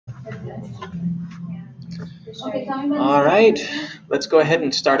All right, let's go ahead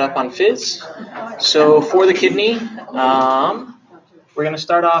and start up on Phys. So for the kidney, we're going to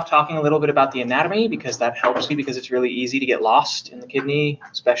start off talking a little bit about the anatomy because that helps you because it's really easy to get lost in the kidney,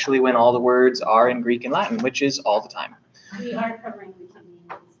 especially when all the words are in Greek and Latin, which is all the time. We are covering the kidney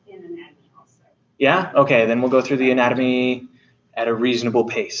in anatomy also. Yeah? Okay, then we'll go through the anatomy at a reasonable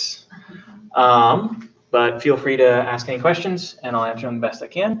pace. But feel free to ask any questions and I'll answer them the best I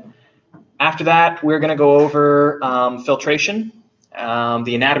can. After that, we're going to go over filtration,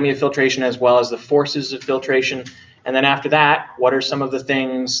 the anatomy of filtration as well as the forces of filtration. And then after that, what are some of the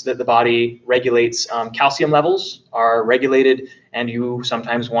things that the body regulates? Calcium levels are regulated and you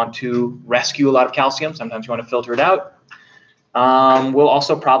sometimes want to rescue a lot of calcium. Sometimes you want to filter it out. We'll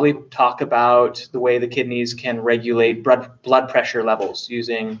also probably talk about the way the kidneys can regulate blood pressure levels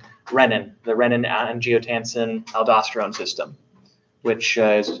using renin, the renin-angiotensin-aldosterone system, which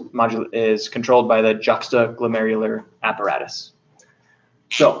is controlled by the juxtaglomerular apparatus.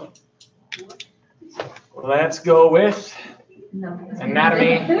 So let's go with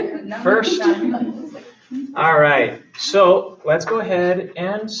anatomy first. All right, so let's go ahead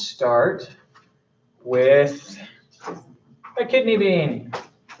and start with a kidney bean.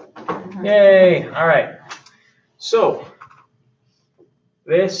 Yay, all right. So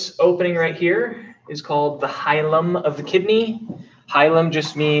this opening right here is called the hilum of the kidney. Hilum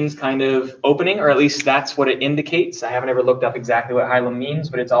just means kind of opening, or at least that's what it indicates. I haven't ever looked up exactly what hilum means,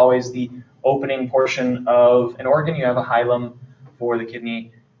 but it's always the opening portion of an organ. You have a hilum for the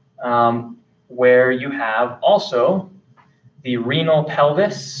kidney, where you have also the renal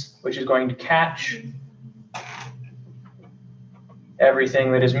pelvis, which is going to catch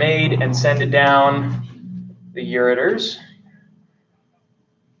everything that is made and send it down the ureters.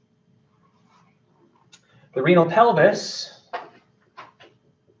 The renal pelvis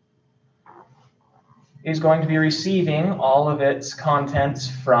is going to be receiving all of its contents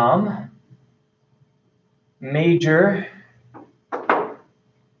from major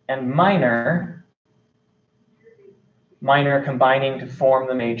and minor combining to form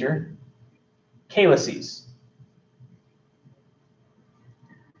the major calyces.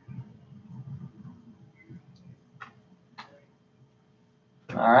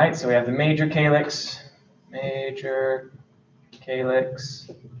 All right, so we have the major calyx,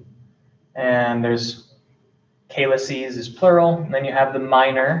 and there's calyces is plural, and then you have the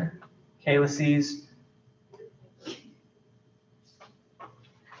minor calyces.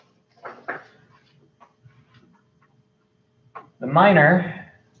 The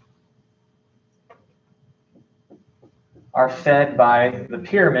minor are fed by the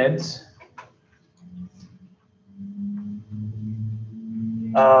pyramids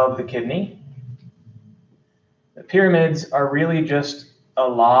of the kidney. The pyramids are really just a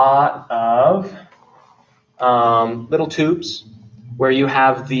lot of little tubes where you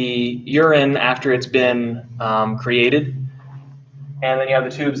have the urine after it's been created, and then you have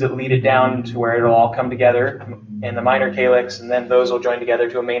the tubes that lead it down to where it'll all come together in the minor calyx, and then those will join together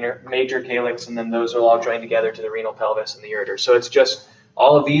to a major calyx, and then those will all join together to the renal pelvis and the ureter. So it's just,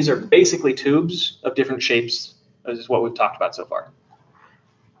 all of these are basically tubes of different shapes. This is what we've talked about so far.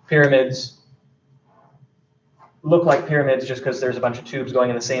 Pyramids look like pyramids just because there's a bunch of tubes going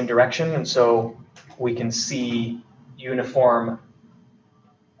in the same direction, and so we can see uniform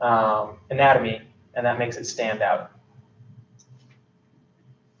anatomy, and that makes it stand out.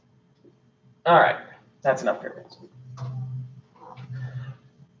 All right, that's enough pyramids.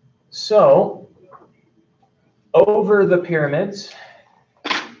 So over the pyramids,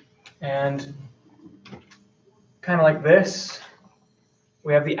 and kind of like this,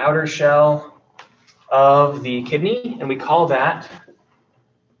 we have the outer shell of the kidney, and we call that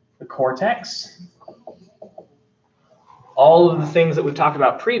the cortex. All of the things that we've talked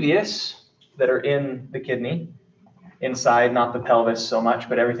about previous that are in the kidney, inside, not the pelvis so much,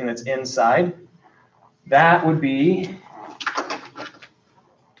 but everything that's inside, that would be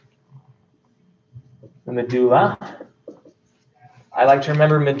the medulla. I like to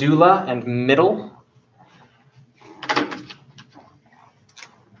remember medulla and middle.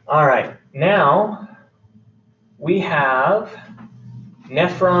 All right, now we have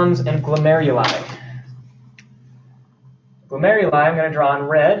nephrons and glomeruli. Glomeruli, I'm going to draw in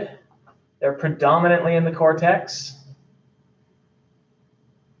red. They're predominantly in the cortex.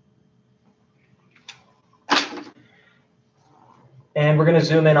 And we're going to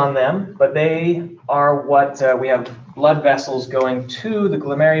zoom in on them, but they are what we have blood vessels going to the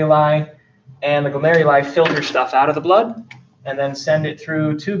glomeruli, and the glomeruli filter stuff out of the blood and then send it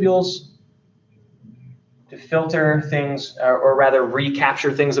through tubules to filter things, or rather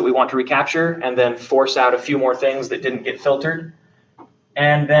recapture things that we want to recapture, and then force out a few more things that didn't get filtered.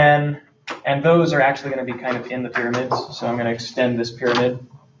 And those are actually going to be kind of in the pyramids. So I'm going to extend this pyramid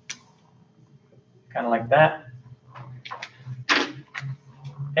kind of like that.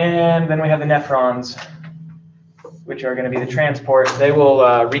 And then we have the nephrons, which are going to be the transport. They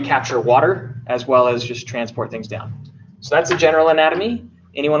will recapture water as well as just transport things down. So that's the general anatomy.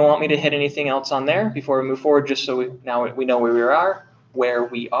 Anyone want me to hit anything else on there before we move forward, just so now we know where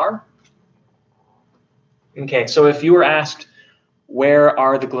we are? Okay, so if you were asked, where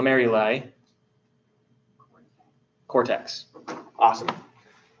are the glomeruli? Cortex. Awesome.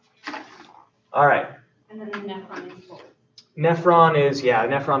 All right. And then the nephron is both.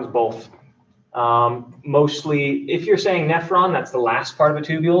 Nephron's both. Mostly, if you're saying nephron, that's the last part of the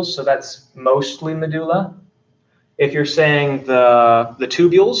tubules, so that's mostly medulla. If you're saying the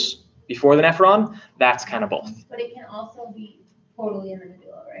tubules before the nephron, that's kind of both. But it can also be totally in the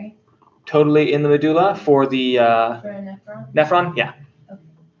medulla, right? Totally in the medulla for the For a nephron? nephron, yeah. Okay.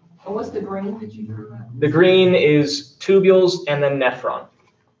 Oh, what's the green that you drew? The green is tubules and then nephron.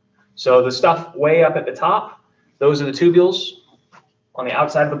 So the stuff way up at the top, those are the tubules. On the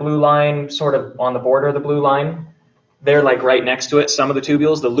outside of the blue line, sort of on the border of the blue line, they're like right next to it. Some of the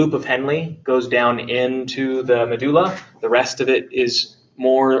tubules, the loop of Henle goes down into the medulla. The rest of it is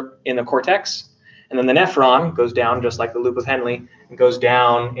more in the cortex. And then the nephron goes down just like the loop of Henle and goes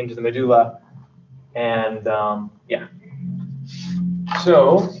down into the medulla. And yeah.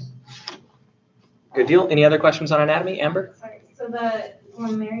 So, good deal. Any other questions on anatomy, Amber? Sorry, so the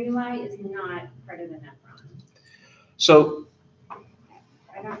glomeruli is not part of the nephron. So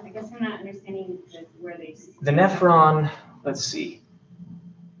I guess I'm not understanding where they. the nephron, let's see,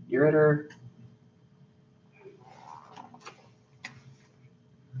 ureter.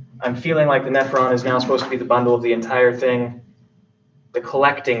 I'm feeling like the nephron is now supposed to be the bundle of the entire thing. The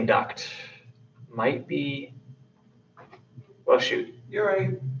collecting duct might be, well, shoot. You're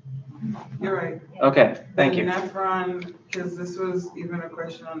right. You're right. Okay, thank you. The nephron, because this was even a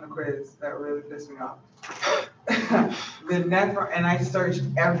question on the quiz that really pissed me off. The nephron, and I searched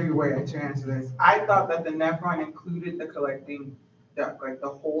everywhere to answer this. I thought that the nephron included the collecting duct, like the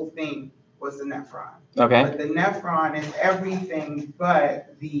whole thing was the nephron. Okay. But the nephron is everything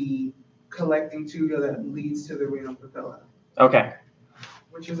but the collecting tubule that leads to the renal papilla, Okay,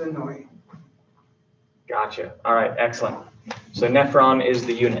 which is annoying. gotcha. All right, excellent. So nephron is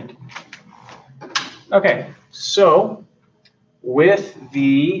the unit. Okay, so with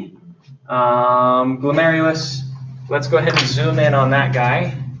the glomerulus, let's go ahead and zoom in on that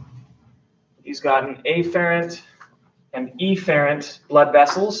guy. He's got an afferent and efferent blood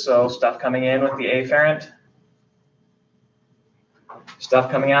vessels, so stuff coming in with the afferent,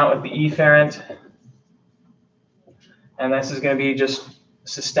 stuff coming out with the efferent, and this is going to be just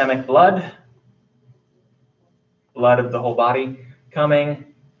systemic blood of the whole body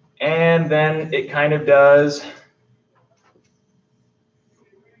coming, and then it kind of does,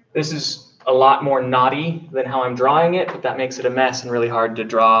 this is a lot more knotty than how I'm drawing it, but that makes it a mess and really hard to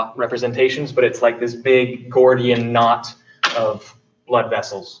draw representations, but it's like this big Gordian knot of blood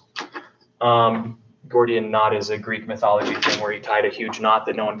vessels. Gordian knot is a Greek mythology thing where he tied a huge knot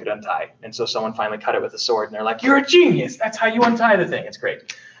that no one could untie. And so someone finally cut it with a sword and they're like, you're a genius. That's how you untie the thing. It's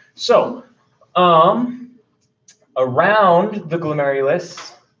great. So around the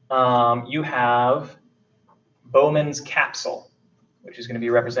glomerulus, you have Bowman's capsule, which is going to be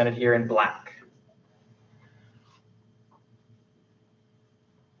represented here in black.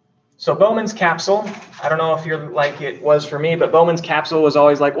 So Bowman's capsule, I don't know if you're like it was for me, but Bowman's capsule was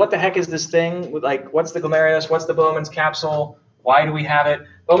always like, what the heck is this thing? Like, what's the glomerulus? What's the Bowman's capsule? Why do we have it?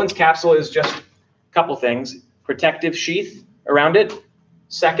 Bowman's capsule is just a couple things. Protective sheath around it.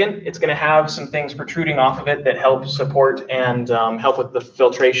 Second, it's going to have some things protruding off of it that help support and help with the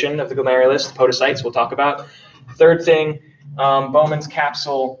filtration of the glomerulus, the podocytes we'll talk about. Third thing, Bowman's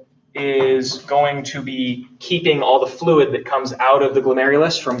capsule is going to be keeping all the fluid that comes out of the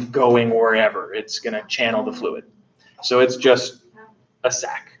glomerulus from going wherever. It's going to channel the fluid. So it's just a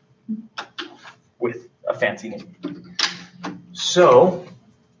sac with a fancy name. So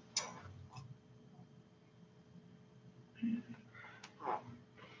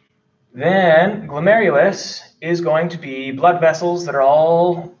then glomerulus is going to be blood vessels that are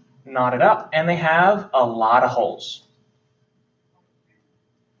all knotted up, and they have a lot of holes.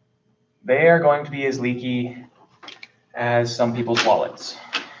 They are going to be as leaky as some people's wallets.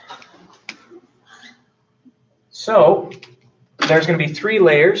 So there's going to be 3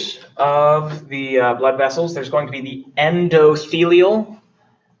 layers of the blood vessels. There's going to be the endothelial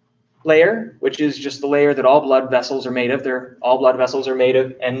layer, which is just the layer that all blood vessels are made of. All blood vessels are made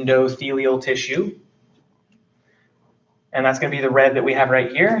of endothelial tissue. And that's going to be the red that we have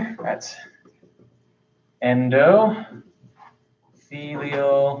right here. That's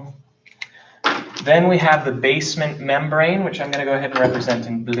endothelial. Then we have the basement membrane, which I'm going to go ahead and represent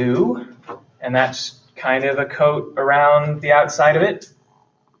in blue. And that's kind of a coat around the outside of it.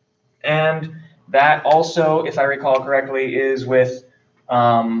 And that also, if I recall correctly, is with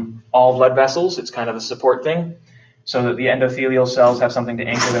all blood vessels. It's kind of a support thing, so that the endothelial cells have something to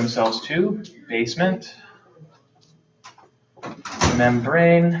anchor themselves to. Basement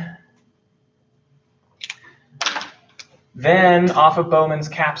membrane. Then off of Bowman's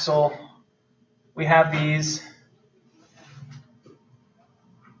capsule, we have these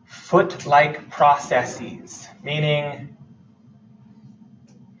foot-like processes, meaning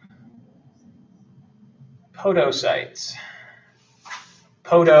podocytes.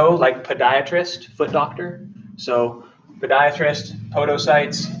 Podo, like podiatrist, foot doctor. So podiatrist,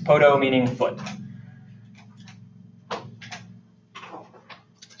 podocytes, podo meaning foot.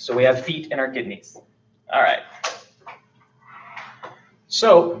 So we have feet in our kidneys. All right.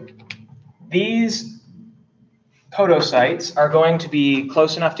 So these podocytes are going to be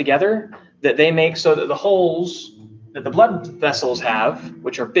close enough together that they make so that the holes that the blood vessels have,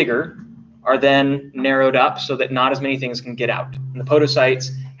 which are bigger, are then narrowed up so that not as many things can get out. And the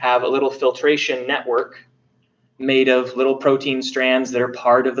podocytes have a little filtration network made of little protein strands that are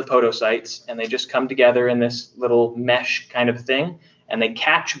part of the podocytes, and they just come together in this little mesh kind of thing, and they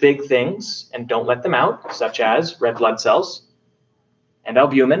catch big things and don't let them out, such as red blood cells and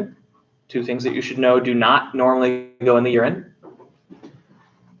albumin, two things that you should know do not normally go in the urine.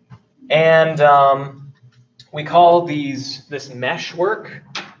 And we call this mesh work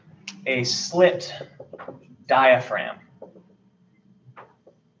a slit diaphragm.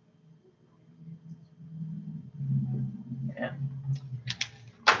 Yeah.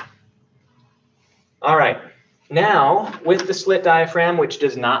 All right. Now, with the slit diaphragm, which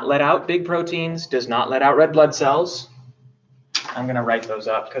does not let out big proteins, does not let out red blood cells, I'm going to write those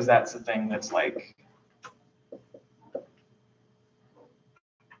up because that's the thing that's like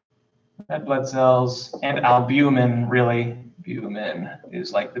red blood cells and albumin, really. Albumin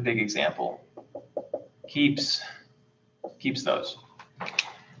is like the big example. Keeps those.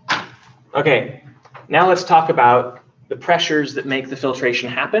 Okay, now let's talk about the pressures that make the filtration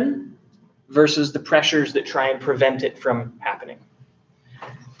happen versus the pressures that try and prevent it from happening.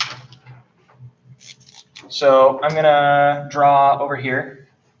 So I'm going to draw over here.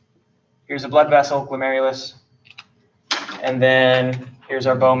 Here's a blood vessel, glomerulus. And then here's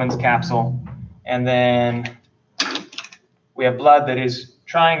our Bowman's capsule. And then we have blood that is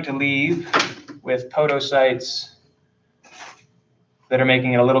trying to leave with podocytes that are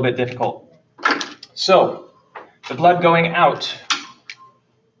making it a little bit difficult. So the blood going out.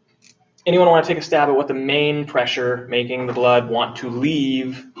 Anyone want to take a stab at what the main pressure making the blood want to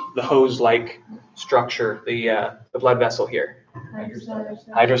leave the hose-like structure, the blood vessel here?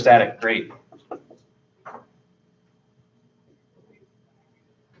 Hydrostatic, great.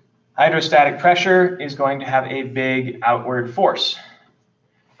 Hydrostatic pressure is going to have a big outward force.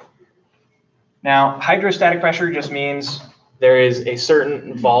 Now, hydrostatic pressure just means there is a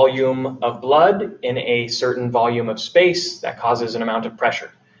certain volume of blood in a certain volume of space that causes an amount of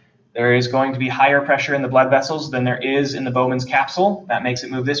pressure. There is going to be higher pressure in the blood vessels than there is in the Bowman's capsule. That makes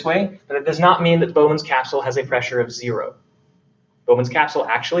it move this way, but it does not mean that Bowman's capsule has a pressure of 0. Bowman's capsule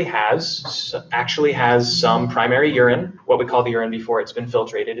actually has some primary urine. What we call the urine before it's been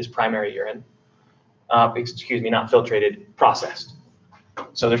filtrated is primary urine. Excuse me, not filtrated, processed.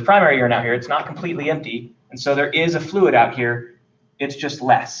 So there's primary urine out here. It's not completely empty, and so there is a fluid out here. It's just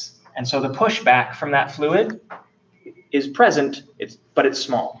less, and so the pushback from that fluid is present, but it's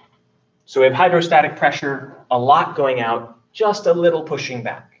small. So we have hydrostatic pressure, a lot going out, just a little pushing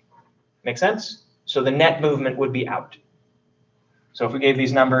back. Make sense? So the net movement would be out. So if we gave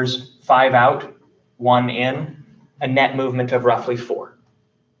these numbers 5 out, 1 in, a net movement of roughly 4.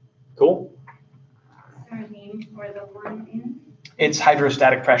 Cool? Our name for the 1 in? It's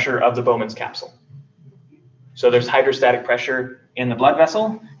hydrostatic pressure of the Bowman's capsule. So there's hydrostatic pressure in the blood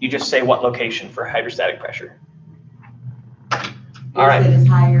vessel. You just say what location for hydrostatic pressure. All right. It's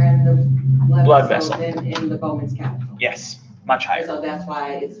higher in the Blood vessel than in the Bowman's capsule. Yes, much higher. So that's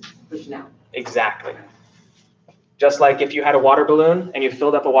why it's pushing out. Exactly. Just like if you had a water balloon and you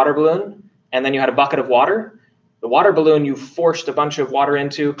filled up a water balloon and then you had a bucket of water, the water balloon you forced a bunch of water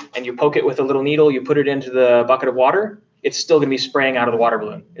into and you poke it with a little needle, you put it into the bucket of water, it's still going to be spraying out of the water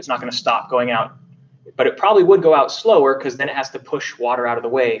balloon. It's not going to stop going out. but it probably would go out slower because then it has to push water out of the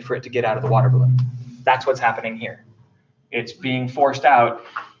way for it to get out of the water balloon. That's what's happening here. It's being forced out,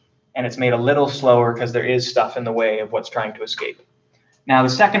 and it's made a little slower because there is stuff in the way of what's trying to escape. Now, the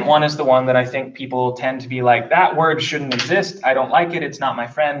second one is the one that I think people tend to be like, that word shouldn't exist. I don't like it. It's not my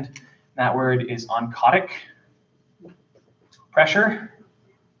friend. That word is oncotic pressure,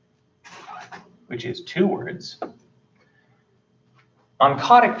 which is 2 words.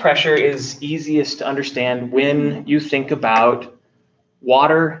 Oncotic pressure is easiest to understand when you think about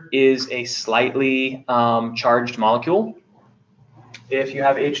water is a slightly charged molecule. If you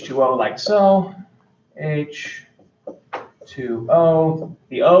have H2O like so, H2O,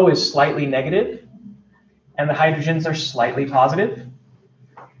 the O is slightly negative, and the hydrogens are slightly positive.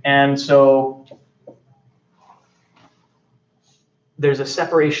 And so there's a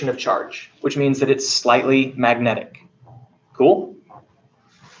separation of charge, which means that it's slightly magnetic. Cool?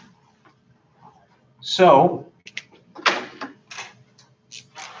 So,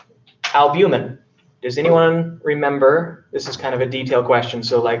 albumin. Does anyone remember? This is kind of a detailed question,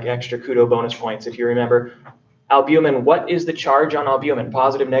 so like extra kudo bonus points if you remember. Albumin, what is the charge on albumin?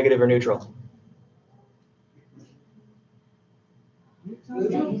 Positive, negative, or neutral?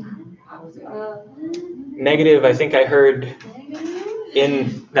 Negative, I think I heard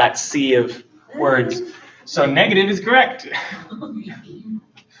in that sea of words. So negative is correct.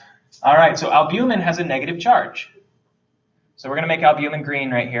 All right, so albumin has a negative charge. So we're going to make albumin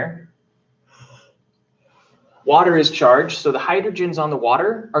green right here. Water is charged, so the hydrogens on the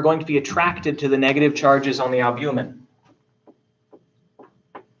water are going to be attracted to the negative charges on the albumin.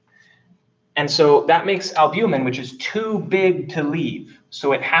 And so that makes albumin, which is too big to leave,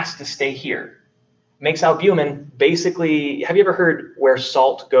 so it has to stay here. Makes albumin basically, have you ever heard where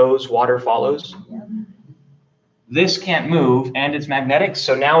salt goes, water follows? Yeah. This can't move, and it's magnetic,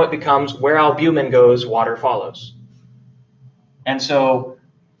 so now it becomes where albumin goes, water follows. And so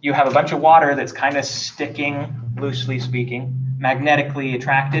you have a bunch of water that's kind of sticking, loosely speaking, magnetically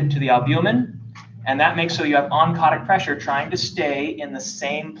attracted to the albumin, and that makes so you have oncotic pressure trying to stay in the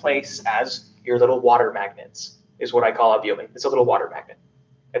same place as your little water magnets, is what I call albumin. It's a little water magnet.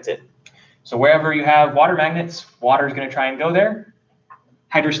 That's it. So wherever you have water magnets, water is going to try and go there.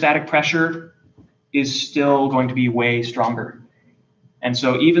 Hydrostatic pressure is still going to be way stronger. And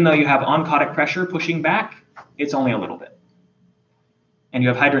so even though you have oncotic pressure pushing back, it's only a little bit. And you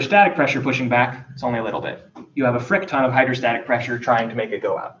have hydrostatic pressure pushing back, it's only a little bit. You have a frick ton of hydrostatic pressure trying to make it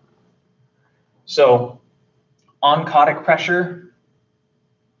go out. So oncotic pressure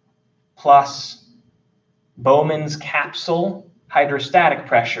plus Bowman's capsule hydrostatic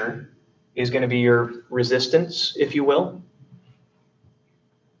pressure is going to be your resistance, if you will.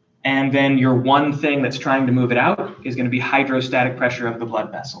 And then your one thing that's trying to move it out is going to be hydrostatic pressure of the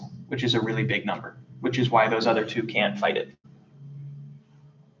blood vessel, which is a really big number, which is why those other two can't fight it.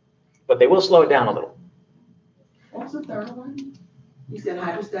 But they will slow it down a little. What was the third one? You said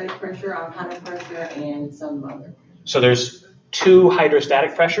hydrostatic pressure, oncotic pressure, and some other. So there's 2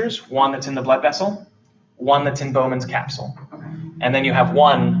 hydrostatic pressures, one that's in the blood vessel, one that's in Bowman's capsule. Okay. And then you have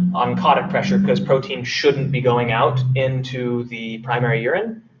one oncotic pressure because protein shouldn't be going out into the primary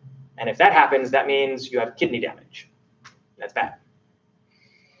urine. And if that happens, that means you have kidney damage. That's bad.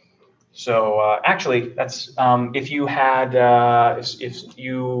 So actually, that's if you had if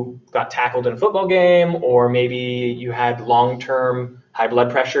you got tackled in a football game, or maybe you had long-term high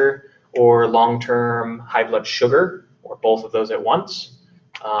blood pressure or long-term high blood sugar, or both of those at once,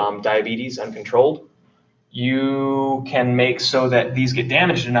 diabetes uncontrolled, you can make so that these get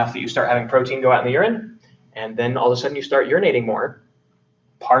damaged enough that you start having protein go out in the urine, and then all of a sudden you start urinating more,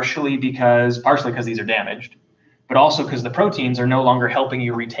 partially because these are damaged, but also because the proteins are no longer helping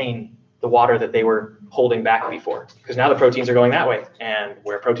you retain the water that they were holding back before, because now the proteins are going that way, and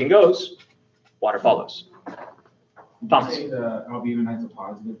where protein goes, water follows. Thomas. You say the albumin has a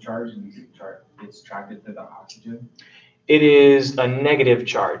positive charge and it's attracted to the oxygen? It is a negative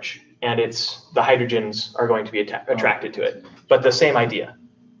charge, and the hydrogens are going to be attracted to it, but the same idea.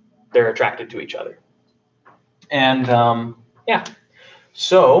 They're attracted to each other. And yeah,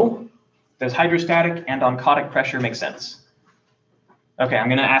 so does hydrostatic and oncotic pressure make sense? Okay, I'm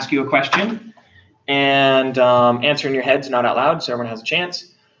going to ask you a question, and answer in your heads, not out loud, so everyone has a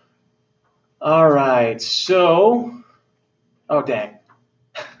chance. All right, so, oh dang.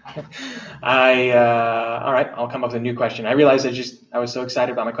 All right, I'll come up with a new question. I realized I was so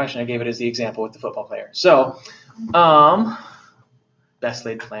excited about my question, I gave it as the example with the football player. So, best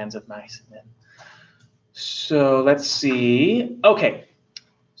laid plans of mice and men. So let's see. Okay,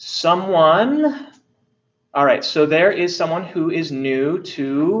 someone All right, so there is someone who is new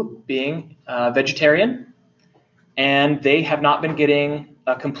to being vegetarian, and they have not been getting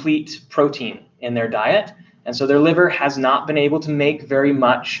a complete protein in their diet, and so their liver has not been able to make very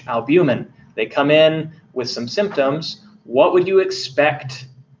much albumin. They come in with some symptoms. What would you expect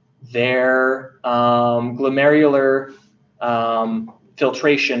their glomerular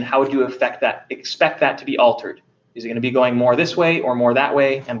filtration, how would you expect that to be altered? Is it going to be going more this way or more that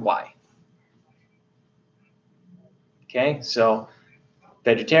way, and why? Okay, so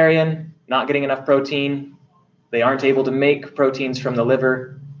vegetarian, not getting enough protein. They aren't able to make proteins from the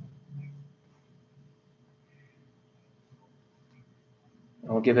liver.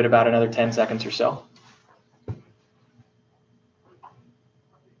 And we'll give it about another 10 seconds or so.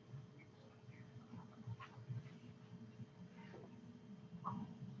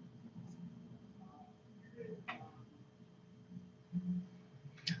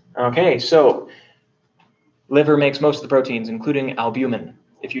 Okay, so liver makes most of the proteins, including albumin.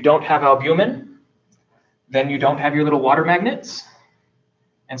 If you don't have albumin, then you don't have your little water magnets,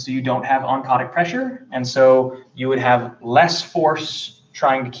 and so you don't have oncotic pressure, and so you would have less force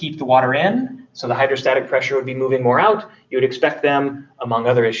trying to keep the water in, so the hydrostatic pressure would be moving more out. You would expect them, among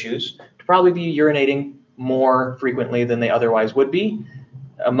other issues, to probably be urinating more frequently than they otherwise would be,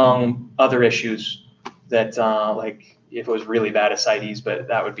 among other issues that, like if it was really bad ascites, but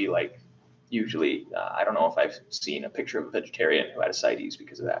that would be like usually, I don't know if I've seen a picture of a vegetarian who had ascites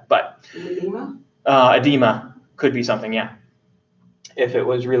because of that, but Edema? Edema could be something, yeah, if it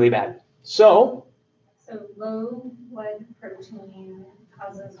was really bad. So low blood protein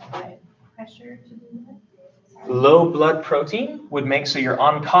causes blood pressure to do that? low blood protein would make so your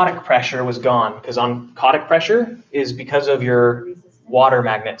oncotic pressure was gone, because oncotic pressure is because of your water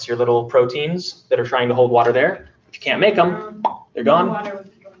magnets, your little proteins that are trying to hold water there. If you can't make them, they're gone. Water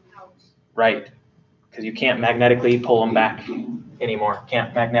would be going out. Right, because you can't magnetically pull them back anymore.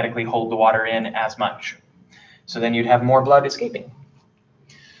 Can't magnetically hold the water in as much. So then you'd have more blood escaping.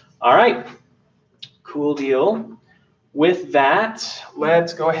 All right, cool deal. With that,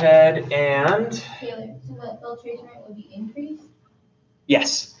 let's go ahead and... Taylor, so the filtration rate would be increased?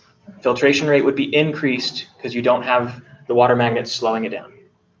 Yes, filtration rate would be increased because you don't have the water magnets slowing it down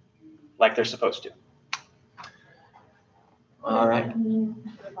like they're supposed to. All right. What does that mean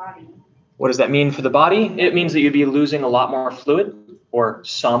for the body? What does that mean for the body? It means that you'd be losing a lot more fluid, or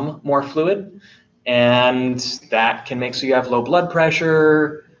some more fluid, and that can make so you have low blood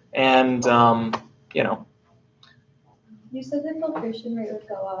pressure and, you know. You said the filtration rate would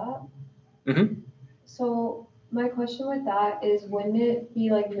go up. Mm-hmm. So my question with that is, wouldn't it be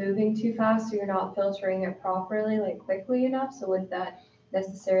like moving too fast so you're not filtering it properly, like quickly enough? So would that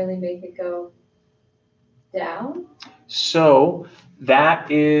necessarily make it go down? So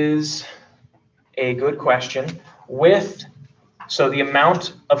that is a good question. So the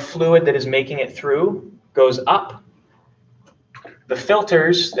amount of fluid that is making it through goes up. The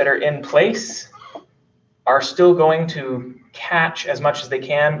filters that are in place are still going to catch as much as they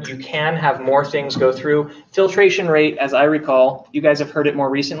can. You can have more things go through. Filtration rate, as I recall, you guys have heard it more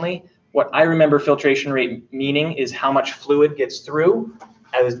recently. What I remember filtration rate meaning is how much fluid gets through.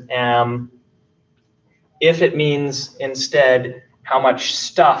 If it means instead how much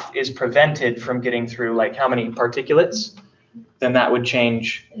stuff is prevented from getting through, like how many particulates, then that would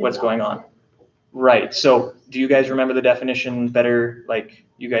change what's going on. Right, so do you guys remember the definition better? Like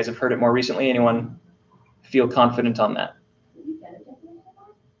you guys have heard it more recently? Anyone feel confident on that?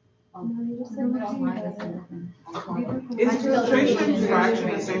 Is filtration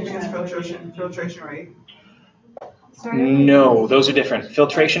fraction the same thing as filtration rate? No, those are different.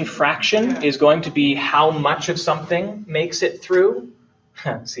 Filtration fraction is going to be how much of something makes it through.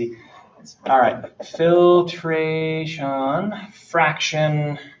 See, all right, filtration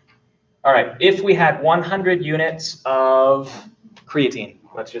fraction. All right, if we had 100 units of creatine,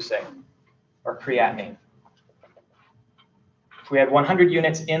 let's just say, or creatinine. If we had 100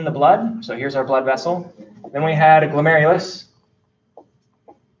 units in the blood, so here's our blood vessel, then we had a glomerulus,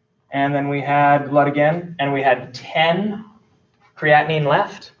 and then we had blood again, and we had 10 creatinine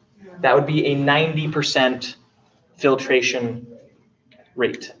left, that would be a 90% filtration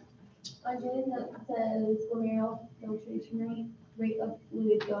rate. Again, that says glomerular filtration rate of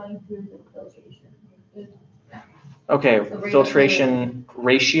fluid going through the filtration. Okay, filtration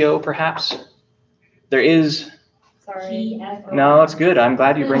ratio, perhaps? There is... Sorry. No, it's good. I'm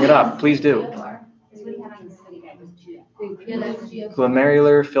glad you bring it up. Please do.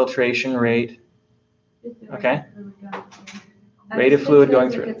 Glomerular filtration rate. Okay. Rate of fluid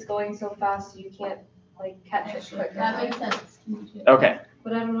going through. It's going so fast you can't like catch it quick. That makes sense. Okay.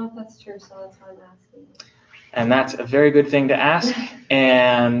 But I don't know if that's true, so that's why I'm asking. And that's a very good thing to ask.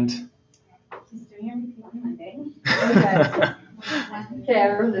 And Just doing everything on Monday. Okay,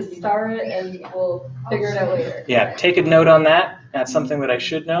 everyone just start it and we'll figure it out later. yeah, take a note on that. That's something that I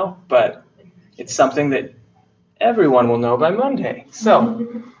should know, but it's something that everyone will know by Monday.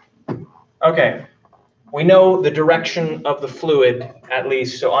 So, okay, we know the direction of the fluid at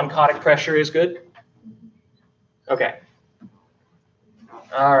least. So oncotic pressure is good. Okay.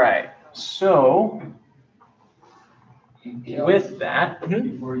 All right. So with that,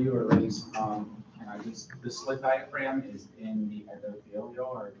 Before you erase, can I just, the slit diaphragm is in the endothelial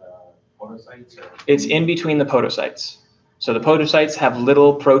or the podocytes or? it's in between the podocytes. So the podocytes have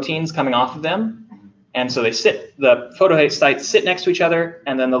little proteins coming off of them. And so the podocytes sit next to each other,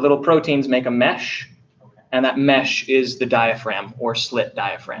 and then the little proteins make a mesh. Okay. And that mesh is the diaphragm or slit And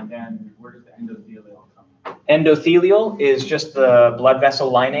diaphragm. then where does the endothelial come from? Endothelial is just the blood vessel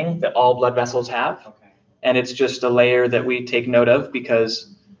lining that all blood vessels have. Okay, And it's just a layer that we take note of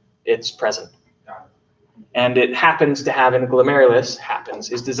because it's present. got And it happens to have in glomerulus,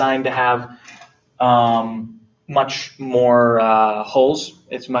 is designed to have much more holes.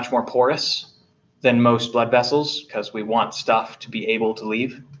 It's much more porous than most blood vessels because we want stuff to be able to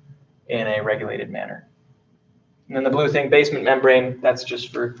leave in a regulated manner. And then the blue thing, basement membrane, that's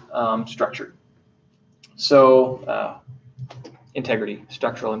just for structure. So integrity,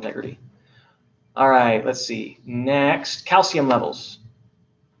 structural integrity. All right, let's see. Next, calcium levels.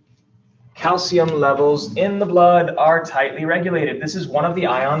 Calcium levels in the blood are tightly regulated. This is one of the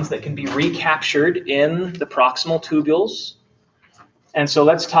ions that can be recaptured in the proximal tubules. And so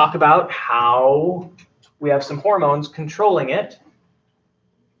let's talk about how we have some hormones controlling it.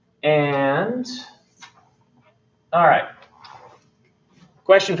 And, all right.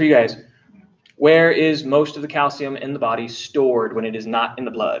 Question for you guys. Where is most of the calcium in the body stored when it is not in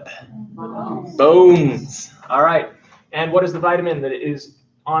the blood? Bones. All right. And what is the vitamin that is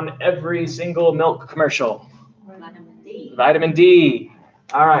on every single milk commercial? Vitamin D. Vitamin D.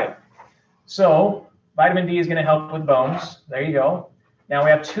 All right. So vitamin D is going to help with bones. There you go. Now we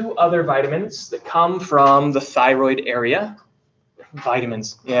have two other vitamins that come from the thyroid area.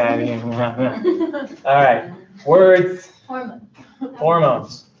 Vitamins. Yeah. All right. Words.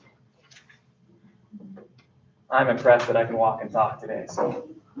 Hormones. I'm impressed that I can walk and talk today. So,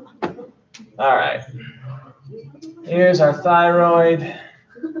 all right. Here's our thyroid.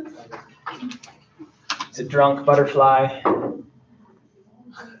 It's a drunk butterfly.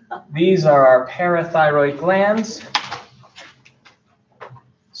 These are our parathyroid glands.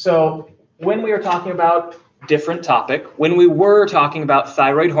 So when we were talking about different topic, when we were talking about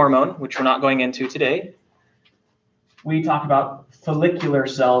thyroid hormone, which we're not going into today, we talked about follicular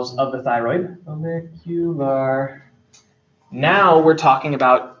cells of the thyroid. Follicular. Now we're talking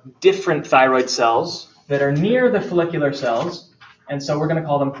about different thyroid cells that are near the follicular cells. And so we're going to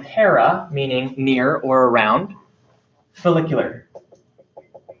call them para, meaning near or around, follicular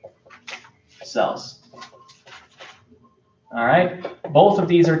cells. All right. Both of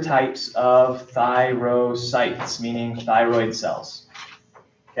these are types of thyrocytes, meaning thyroid cells.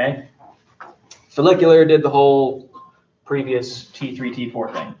 Okay. Follicular did the whole previous T3,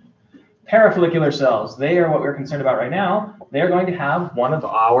 T4 thing. Parafollicular cells, they are what we're concerned about right now. They're going to have one of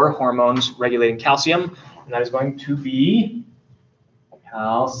our hormones regulating calcium, and that is going to be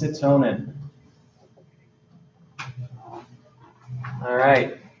calcitonin. All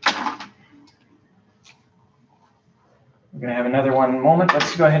right. We're going to have another one moment.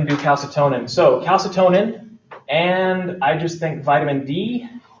 Let's go ahead and do calcitonin. So calcitonin, and I just think vitamin D,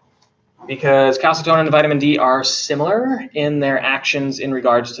 because calcitonin and vitamin D are similar in their actions in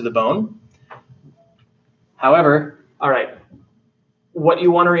regards to the bone. However, all right, what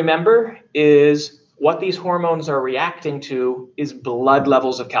you want to remember is what these hormones are reacting to is blood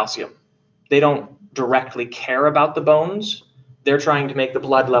levels of calcium. They don't directly care about the bones. They're trying to make the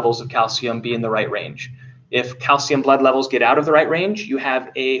blood levels of calcium be in the right range. If calcium blood levels get out of the right range, you have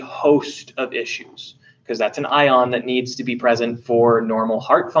a host of issues because that's an ion that needs to be present for normal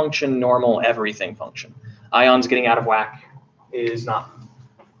heart function, normal everything function. Ions getting out of whack is not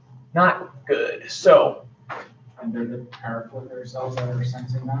good. So, and they're the parafollicular cells that are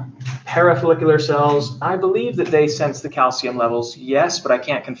sensing that? Parafollicular cells, I believe that they sense the calcium levels, yes, but I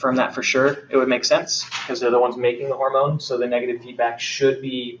can't confirm that for sure. It would make sense because they're the ones making the hormone, so the negative feedback should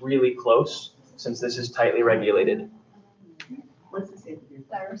be really close since this is tightly regulated. What's the same?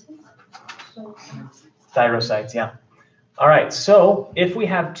 Thyrocytes, yeah. All right, so if we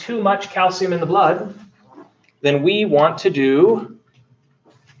have too much calcium in the blood, then we want to do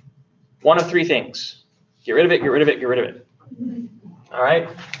one of three things. Get rid of it, get rid of it, get rid of it. All right,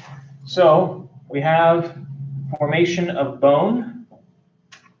 so we have formation of bone.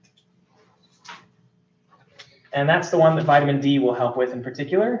 And that's the one that vitamin D will help with in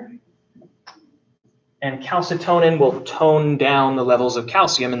particular. And calcitonin will tone down the levels of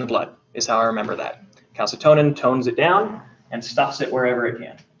calcium in the blood, is how I remember that. Calcitonin tones it down and stuffs it wherever it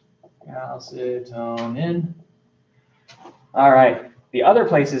can. Calcitonin. All right. The other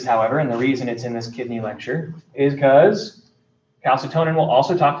places, however, and the reason it's in this kidney lecture is because calcitonin will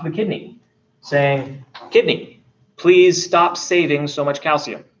also talk to the kidney, saying, kidney, please stop saving so much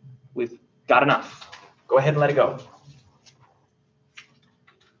calcium. We've got enough. Go ahead and let it go.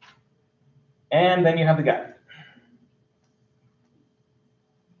 And then you have the gut.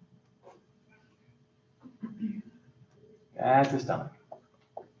 That's the stomach.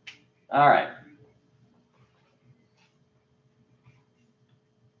 All right.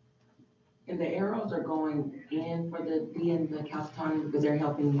 And the arrows are going in for the D and the calcitonin because they're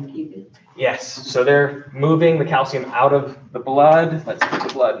helping you keep it? Yes, so they're moving the calcium out of the blood. Let's put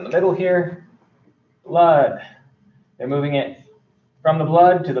the blood in the middle here. Blood. They're moving it from the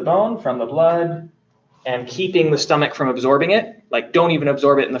blood to the bone, from the blood, and keeping the stomach from absorbing it. Like, don't even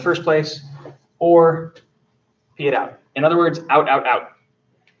absorb it in the first place, or pee it out. In other words, out, out, out.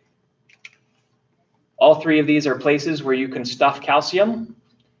 All three of these are places where you can stuff calcium,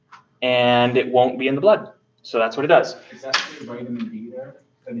 and it won't be in the blood. So that's what it does. Is that for vitamin D there?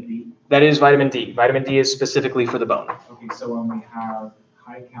 Vitamin D? That is vitamin D. Vitamin D is specifically for the bone. Okay, so when we have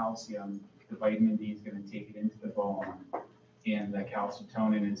high calcium, the vitamin D is going to take it into the bone, and the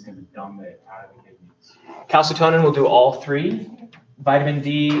calcitonin is going to dump it out of the kidneys. Calcitonin will do all three. Vitamin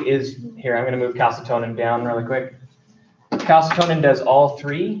D is, here, I'm going to move calcitonin down really quick. Calcitonin does all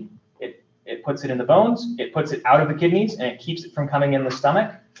three. It puts it in the bones, it puts it out of the kidneys, and it keeps it from coming in the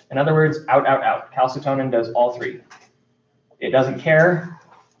stomach. In other words, out, out, out. Calcitonin does all three. It doesn't care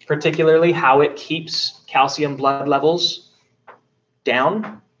particularly how it keeps calcium blood levels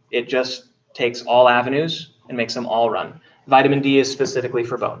down. It just takes all avenues and makes them all run. Vitamin D is specifically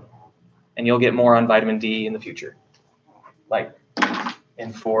for bone. And you'll get more on vitamin D in the future, like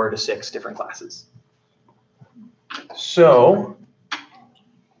in 4 to 6 different classes. So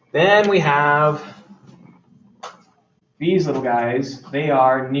then we have these little guys. They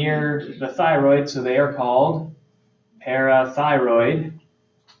are near the thyroid, so they are called parathyroid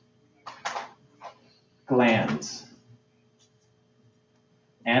glands.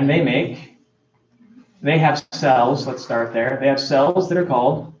 And they have cells, let's start there. They have cells that are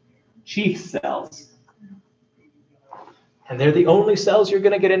called chief cells. And they're the only cells you're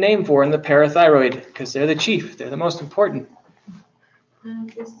going to get a name for in the parathyroid because they're the chief. They're the most important.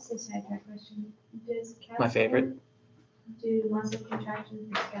 This is a sidetrack question. Does calcium My favorite. do muscle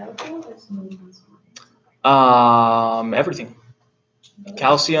contraction for skeletal or smooth muscle? Everything.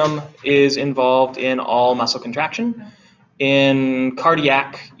 Calcium is involved in all muscle contraction. In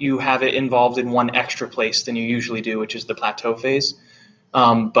cardiac, you have it involved in one extra place than you usually do, which is the plateau phase.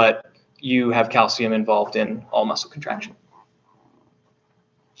 But you have calcium involved in all muscle contraction.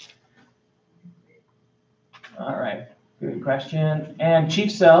 All right, good question. And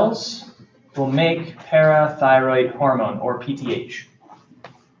chief cells will make parathyroid hormone, or PTH.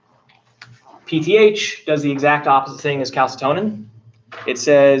 PTH does the exact opposite thing as calcitonin. It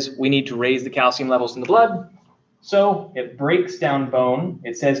says we need to raise the calcium levels in the blood. So it breaks down bone.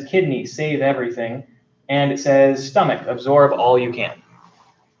 It says kidney, save everything. And it says stomach, absorb all you can.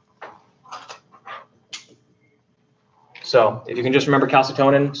 So if you can just remember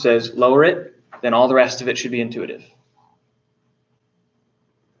calcitonin says lower it, then all the rest of it should be intuitive.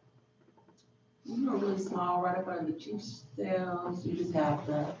 Really small, right up under the chief cells, you just have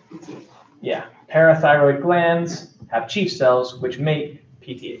the PTH. Yeah, parathyroid glands have chief cells which make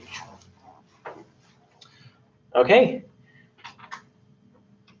PTH. Okay.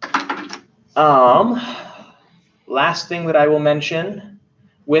 Last thing that I will mention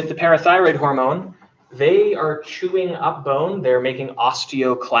with the parathyroid hormone, they are chewing up bone. They're making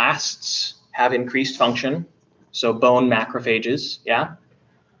osteoclasts have increased function. So bone macrophages, yeah.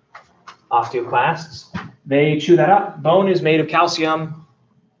 Osteoclasts. They chew that up. Bone is made of calcium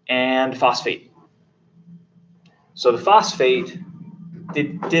and phosphate. So the phosphate,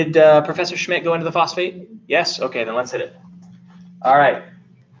 did Professor Schmidt go into the phosphate? Yes? Okay, then let's hit it. All right.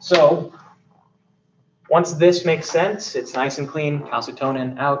 So once this makes sense, it's nice and clean,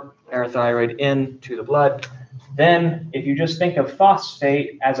 calcitonin out, parathyroid in to the blood. Then if you just think of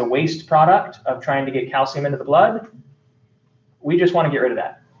phosphate as a waste product of trying to get calcium into the blood, we just want to get rid of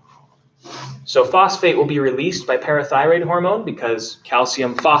that. So phosphate will be released by parathyroid hormone because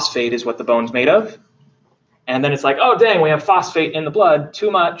calcium phosphate is what the bone's made of. And then it's like, oh, dang, we have phosphate in the blood,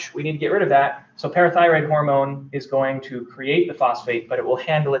 too much. We need to get rid of that. So parathyroid hormone is going to create the phosphate, but it will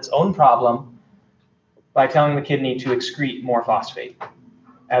handle its own problem by telling the kidney to excrete more phosphate,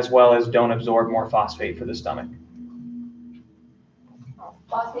 as well as don't absorb more phosphate for the stomach.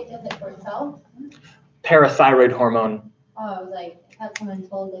 Phosphate does it for itself? Parathyroid hormone. Oh, I was like, I thought someone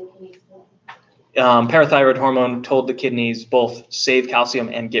told the kidneys to. Parathyroid hormone told the kidneys both save calcium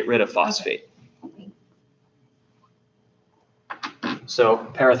and get rid of phosphate. So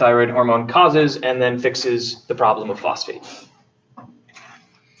parathyroid hormone causes and then fixes the problem of phosphate.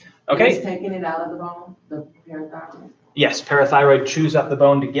 Okay. It's taking it out of the bone, the parathyroid. Yes, parathyroid chews up the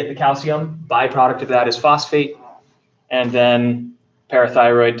bone to get the calcium. Byproduct of that is phosphate. And then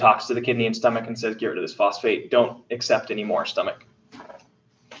parathyroid talks to the kidney and stomach and says, get rid of this phosphate. Don't accept any more stomach.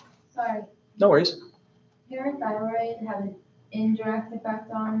 Sorry. No worries. Parathyroid have an indirect effect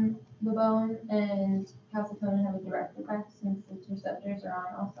on the bone, and calcitonin have a direct effect since its receptors are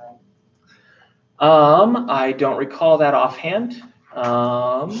on all sides. I don't recall that offhand.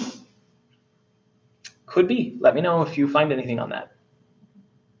 Could be. Let me know if you find anything on that.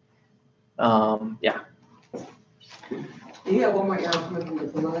 Yeah. Do you have one more arrow coming from the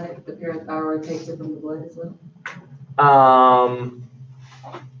blood? The parathyroid takes it from the blood as well?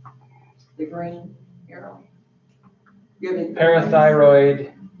 The green arrow.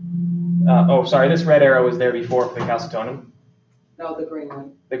 Parathyroid. Sorry, this red arrow was there before for the calcitonin. No, the green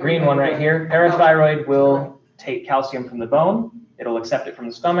one. The green one right here. Parathyroid will take calcium from the bone. It'll accept it from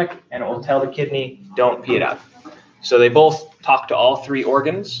the stomach, and it will tell the kidney, don't pee it out. So they both talk to all three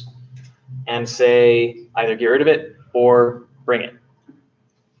organs and say either get rid of it or bring it.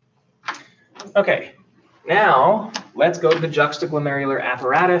 Okay, now let's go to the juxtaglomerular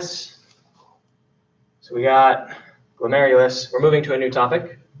apparatus. So we got glomerulus. We're moving to a new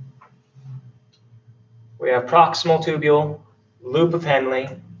topic. We have proximal tubule, loop of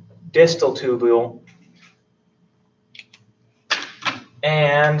Henle, distal tubule,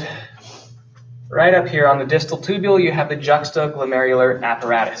 and right up here on the distal tubule, you have the juxtaglomerular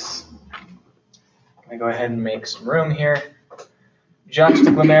apparatus. I'm going to go ahead and make some room here.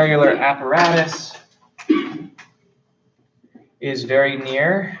 Juxtaglomerular apparatus is very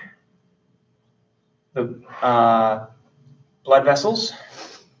near the blood vessels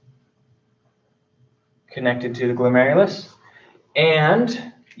connected to the glomerulus.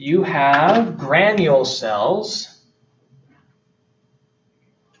 And you have granule cells.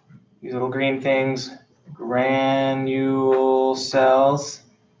 These little green things, granule cells.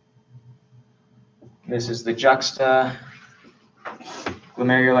 This is the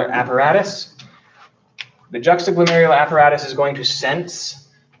juxtaglomerular apparatus. The juxtaglomerular apparatus is going to sense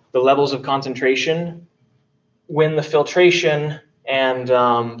the levels of concentration when the filtration and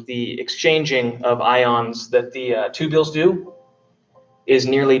the exchanging of ions that the tubules do is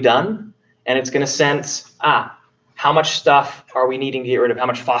nearly done. And it's going to sense, how much stuff are we needing to get rid of? How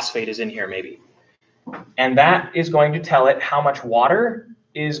much phosphate is in here maybe? And that is going to tell it how much water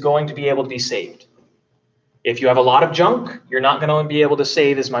is going to be able to be saved. If you have a lot of junk, you're not going to be able to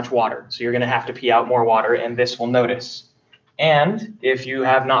save as much water. So you're going to have to pee out more water, and this will notice. And if you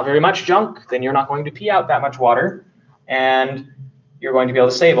have not very much junk, then you're not going to pee out that much water, and you're going to be able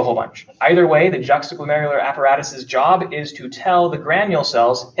to save a whole bunch. Either way, the juxtaglomerular apparatus's job is to tell the granule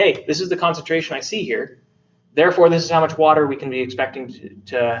cells, hey, this is the concentration I see here. Therefore, this is how much water we can be expecting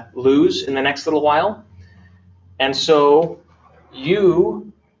to lose in the next little while. And so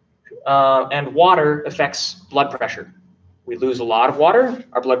you and water affects blood pressure. We lose a lot of water,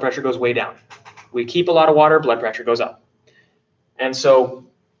 our blood pressure goes way down. We keep a lot of water, blood pressure goes up. And so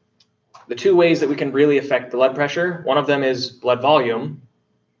the two ways that we can really affect blood pressure, one of them is blood volume.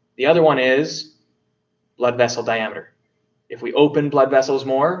 The other one is blood vessel diameter. If we open blood vessels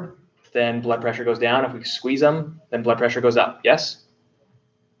more, then blood pressure goes down. If we squeeze them, then blood pressure goes up. Yes?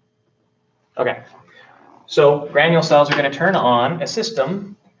 Okay. So granule cells are going to turn on a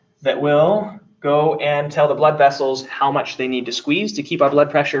system that will go and tell the blood vessels how much they need to squeeze to keep our blood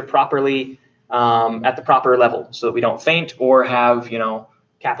pressure properly at the proper level so that we don't faint or have,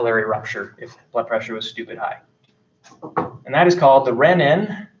 capillary rupture if blood pressure was stupid high. And that is called the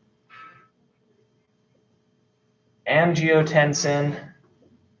renin angiotensin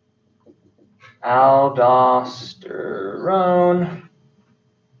aldosterone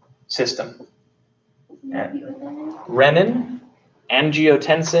system. Renin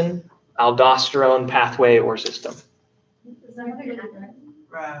angiotensin aldosterone pathway or system.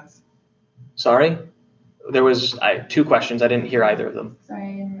 RAS. Sorry? There was two questions. I didn't hear either of them. Sorry, I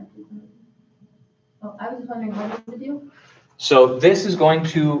interrupted. Oh, I was just wondering, what does it do? So this is going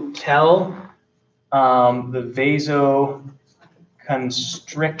to tell The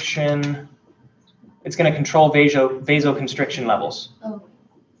vasoconstriction, it's going to control vasoconstriction levels. Oh.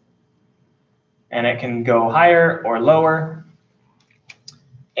 And it can go higher or lower.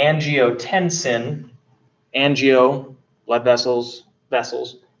 Angiotensin, angio, blood vessels,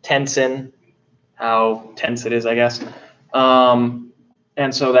 tensin, how tense it is, I guess. And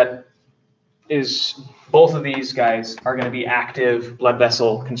so that is, both of these guys are going to be active blood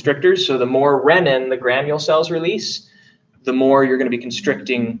vessel constrictors. So the more renin the granule cells release, the more you're going to be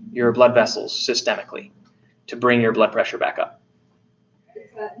constricting your blood vessels systemically to bring your blood pressure back up.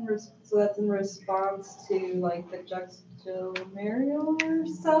 Is that so that's in response to like the juxtaglomerular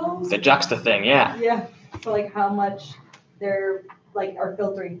cells? The juxta thing, yeah. Yeah. So like how much they're like are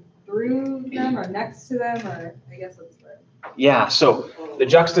filtering through them or next to them, or I guess that's what. Yeah, so the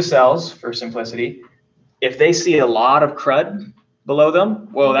juxta cells, for simplicity, if they see a lot of crud below them,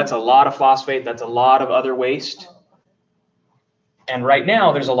 well, that's a lot of phosphate, that's a lot of other waste. And right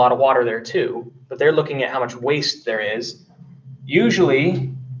now there's a lot of water there too, but they're looking at how much waste there is.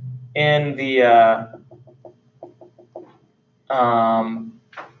 Usually in the,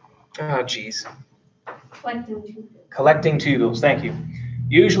 collecting tubules, thank you.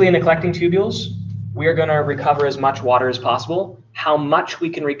 Usually in the collecting tubules, we are going to recover as much water as possible. How much we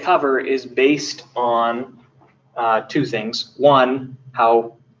can recover is based on two things. One,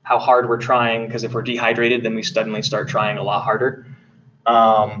 how hard we're trying, because if we're dehydrated, then we suddenly start trying a lot harder.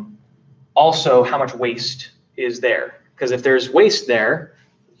 Also, how much waste is there? Because if there's waste there,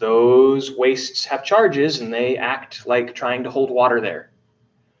 those wastes have charges and they act like trying to hold water there.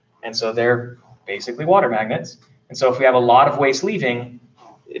 And so they're basically water magnets. And so if we have a lot of waste leaving,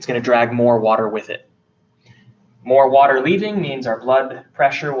 it's going to drag more water with it. More water leaving means our blood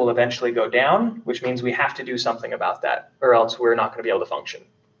pressure will eventually go down, which means we have to do something about that, or else we're not going to be able to function.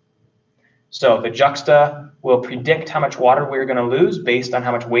 So the juxta will predict how much water we're going to lose based on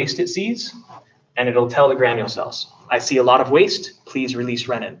how much waste it sees, and it'll tell the granule cells, I see a lot of waste, please release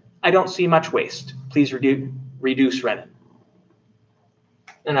renin. I don't see much waste, please reduce renin.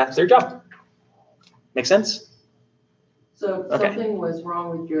 And that's their job. Make sense? So if something was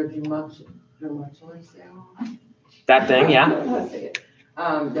wrong with your jugular cell, that thing, yeah.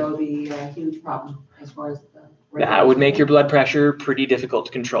 That would be a huge problem as far as the. That would make your blood pressure pretty difficult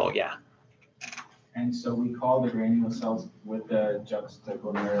to control, yeah. And so we call the granule cells with the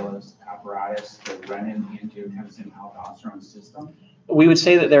juxtaglomerular apparatus the renin-angiotensin-aldosterone system. We would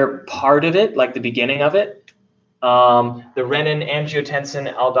say that they're part of it, like the beginning of it. The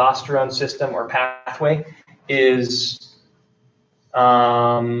renin-angiotensin-aldosterone system or pathway is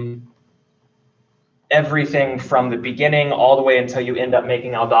everything from the beginning all the way until you end up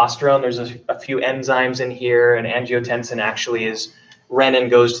making aldosterone. There's a few enzymes in here, and angiotensin actually is renin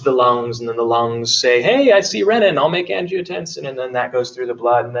goes to the lungs, and then the lungs say, hey, I see renin, I'll make angiotensin, and then that goes through the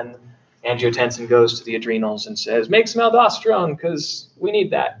blood, and then angiotensin goes to the adrenals and says, make some aldosterone because we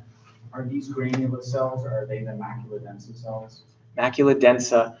need that. Are these granular cells, or are they the macula densa cells? Macula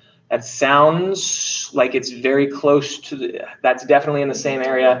densa, that sounds like it's very close to that's definitely in the same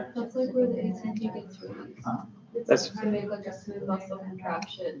area. That's like where the ACT gets released. It's to make like a smooth muscle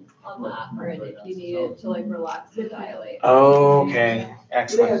contraction on that, or if you need it to like relax and dilate. Okay,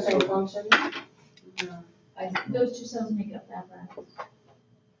 excellent. Do they have the same function? Those two cells make up that apparatus.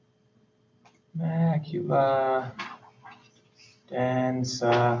 Macula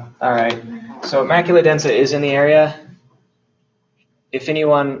densa. All right. So macula densa is in the area. If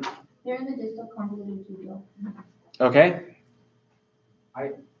anyone. They're in the distal convoluted tubule. Okay.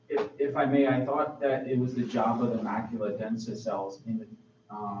 If I may, I thought that it was the job of the macula densa cells in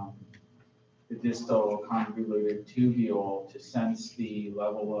the distal convoluted tubule to sense the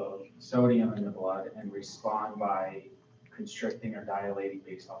level of sodium in the blood and respond by constricting or dilating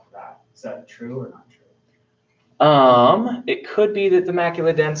based off of that. Is that true or not true? It could be that the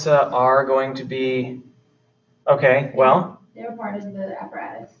macula densa are going to be, okay, well. They're part of the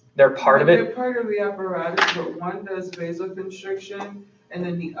apparatus. They're part of it? They're part of the apparatus, but one does vasoconstriction, and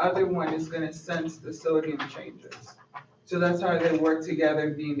then the other one is going to sense the sodium changes. So that's how they work together,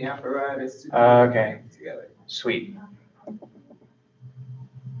 being the apparatus. Okay. Together. Sweet.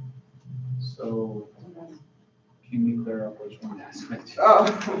 So, can we clear up which one aspect? Oh.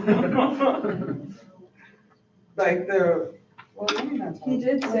 Like the. Well, let me not talk. He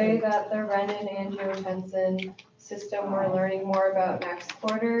did say that the renin-angiotensin system we're learning more about next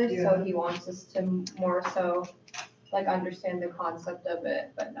quarter, so he wants us to more so like understand the concept of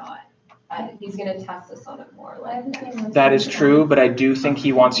it, but not. He's going to test us on it more. Like that is true, but I do think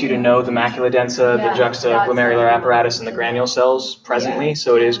he wants you to know the macula densa, the juxtaglomerular apparatus, and the granule cells presently,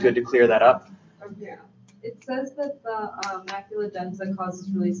 so it is good to clear that up. Okay. It says that the macula densa causes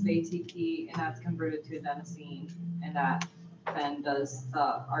release of ATP and that's converted to adenosine and that then does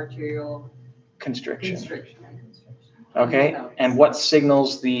the arterial Constriction. constriction. Okay, No. and what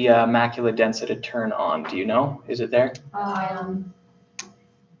signals the macula densa to turn on? Do you know? Is it there?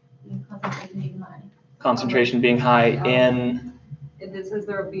 Concentration being high. Concentration being high in. It says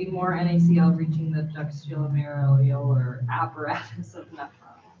there will be more NaCl reaching the juxtaglomerular apparatus of nephron.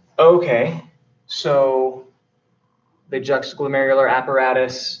 Okay, so the juxtaglomerular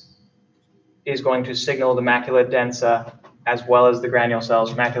apparatus is going to signal the macula densa as well as the granule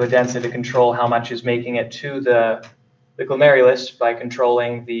cells. Macula densa to control how much is making it to the glomerulus by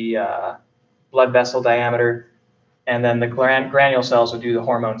controlling the blood vessel diameter, and then the granule cells will do the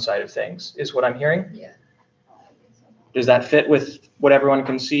hormone side of things, is what I'm hearing? Yeah. Does that fit with what everyone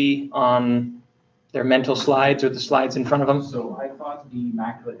can see on their mental slides or the slides in front of them? So I thought the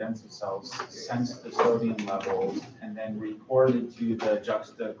macula densa cells sensed the sodium levels and then reported to the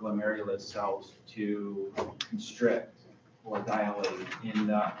juxtaglomerulus cells to constrict or dilate in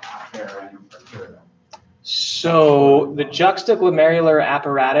the afferent arteria. So the juxtaglomerular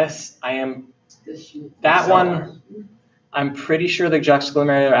apparatus, that one, I'm pretty sure the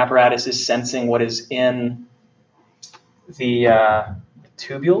juxtaglomerular apparatus is sensing what is in the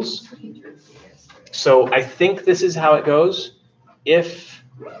tubules. So I think this is how it goes. If,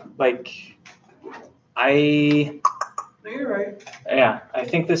 like, No, you're right. yeah, I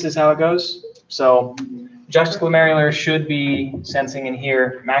think this is how it goes. So juxtaglomerular should be sensing in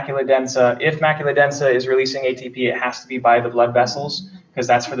here. Macula densa, if macula densa is releasing ATP, it has to be by the blood vessels because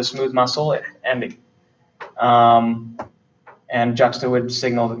that's for the smooth muscle. And juxta would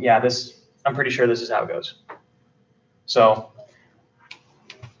signal, yeah, this, I'm pretty sure this is how it goes. So,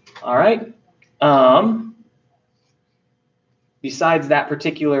 all right. Besides that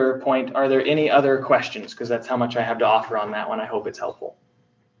particular point, are there any other questions? Because that's how much I have to offer on that one. I hope it's helpful.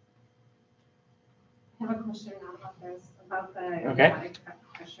 I have a question about this, about the Okay. oncotic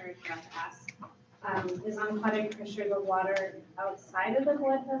pressure, if you have to ask. Is oncotic pressure the water outside of the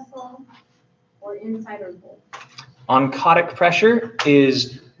blood vessel or inside or both? Oncotic pressure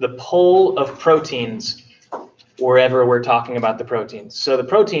is the pull of proteins wherever we're talking about the proteins. So the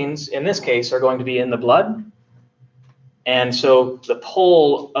proteins, in this case, are going to be in the blood. And so the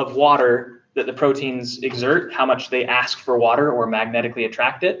pull of water that the proteins exert, how much they ask for water or magnetically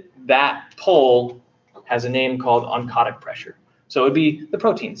attract it, that pull has a name called oncotic pressure. So it would be the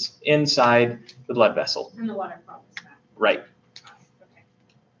proteins inside the blood vessel. And the water follows that. Right. Okay.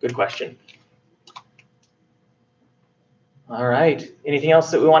 Good question. All right. Anything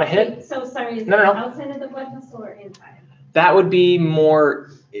else that we want to hit? Wait, so sorry, is it No. outside of the blood vessel or inside? That would be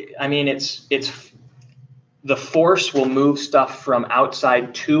more, I mean, it's the force will move stuff from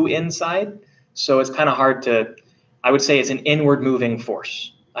outside to inside. So it's kind of hard to, I would say it's an inward moving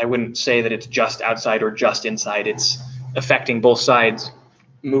force. I wouldn't say that it's just outside or just inside. It's affecting both sides,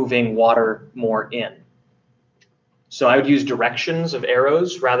 moving water more in. So I would use directions of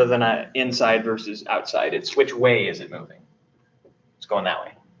arrows rather than a inside versus outside. It's which way is it moving? It's going that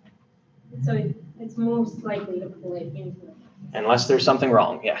way. So it's most likely to pull it into the Unless there's something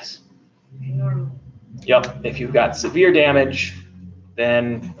wrong, yes. normal. Yep, if you've got severe damage,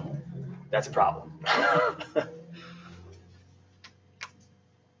 then that's a problem.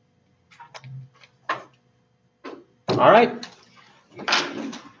 All right.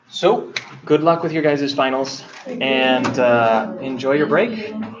 So good luck with your guys' finals and enjoy your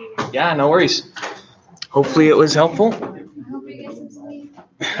break. Yeah, no worries. Hopefully it was helpful. I hope you get some sleep.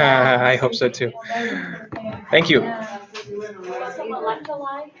 I hope so too. Thank you.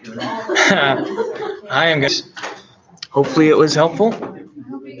 I am good. Hopefully it was helpful. I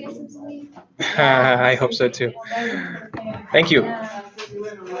hope you get some sleep. I hope so too. Thank you.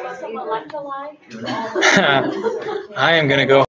 I am going to go